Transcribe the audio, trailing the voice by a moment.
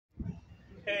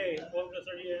Okay, welcome to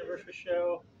the 30th anniversary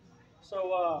show.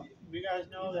 So, you guys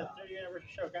know that 30th anniversary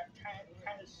show got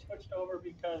kind of switched over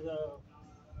because of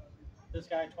this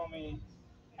guy told me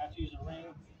I have to use a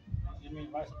ring. Give me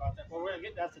advice about that. But we're gonna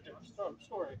get that's a different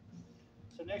story.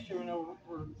 So next year we're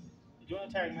doing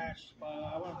a tag match.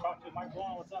 I want to talk to Mike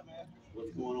Bolin. What's up, man?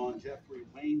 What's going on, Jeffrey?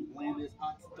 Wayne Landis,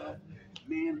 hot stuff.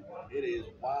 Man, it is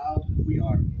wild. We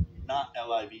are not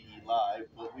LIVE live,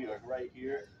 but we are right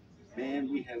here.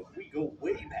 Man, we go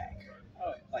way back.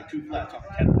 Oh, Like two flats on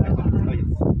the tennis.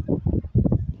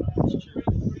 that's true.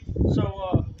 So,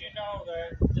 you know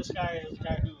that this guy is the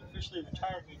guy who officially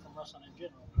retired me from wrestling in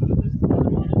general.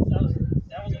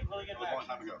 That was a really good match. A long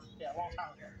time ago. Yeah, a long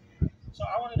time ago. So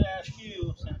I wanted to ask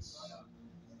you, since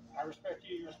I respect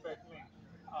you, you respect me.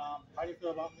 How do you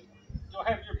feel about me? Do I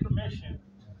have your permission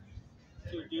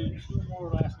to do two more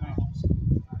last matches?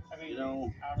 I mean,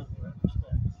 out of respect.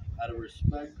 Out of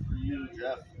respect for you,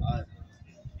 Jeff,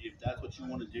 if that's what you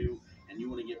want to do and you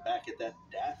want to get back at that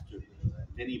dastard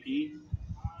Vinny P,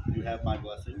 you have my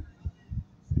blessing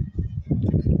to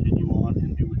continue on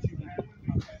and do what you need to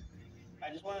do. Okay.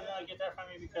 I just wanted to get that from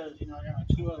you because I got my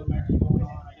two other matches going on.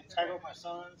 I can tag with my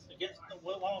sons.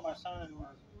 One of my sons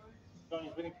was going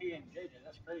to Vinny P and JJ.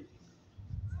 That's crazy.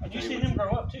 And you see him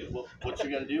grow up too. Well, what you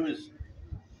got to do is,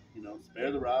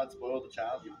 spare the rod, spoil the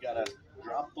child. You've got to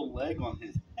drop the leg on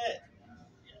his head.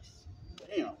 Yes.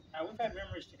 Damn. Now, we've had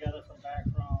memories together from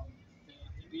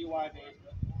the BY days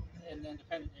and the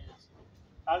independent days.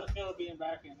 How's it feel being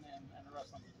back in the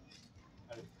wrestling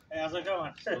business? Hey, how's it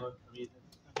going? So You're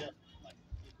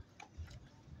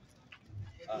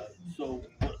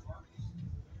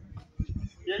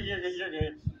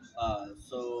good.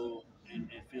 So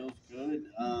it feels good.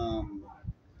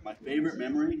 My favorite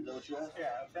memory, is that what you asked? Yeah,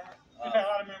 we've had a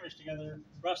lot of memories together,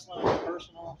 wrestling,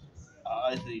 personal.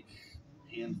 I think,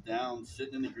 hands down,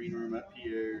 sitting in the green room at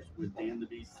Pierre's with Dan the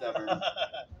Beast Severn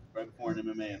right before an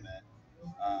MMA event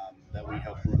that we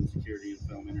helped run security and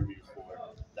film interviews for.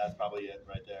 That's probably it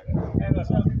right there. Hey, what's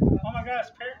up? Oh my gosh,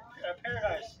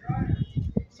 Paradise.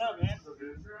 What's up, man?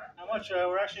 How much?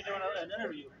 We're actually doing an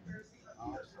interview.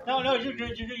 No, you're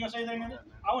good. You're gonna say anything?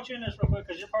 I want you in this real quick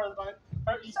because you're part of the.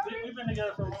 We've been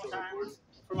together for a long time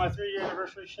for my 3-year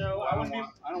anniversary show. I don't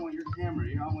want your camera.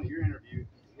 I want your interview to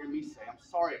hear me say I'm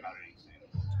sorry about anything.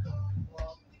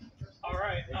 All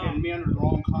right. You're getting me under the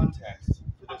wrong context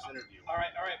for this interview. All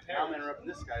right. Now I'm interrupting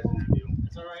this guy's interview.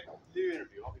 It's all right. Do your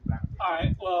interview. I'll be back. All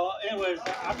right. Well, anyways,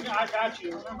 I got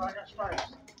you. Remember, I got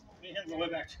stripes. Me and him go way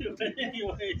back too. But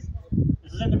anyways,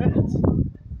 this is Independence.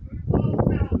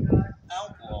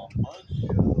 Outlaw Mud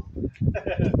Show.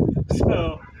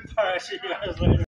 So, all right. See you guys later.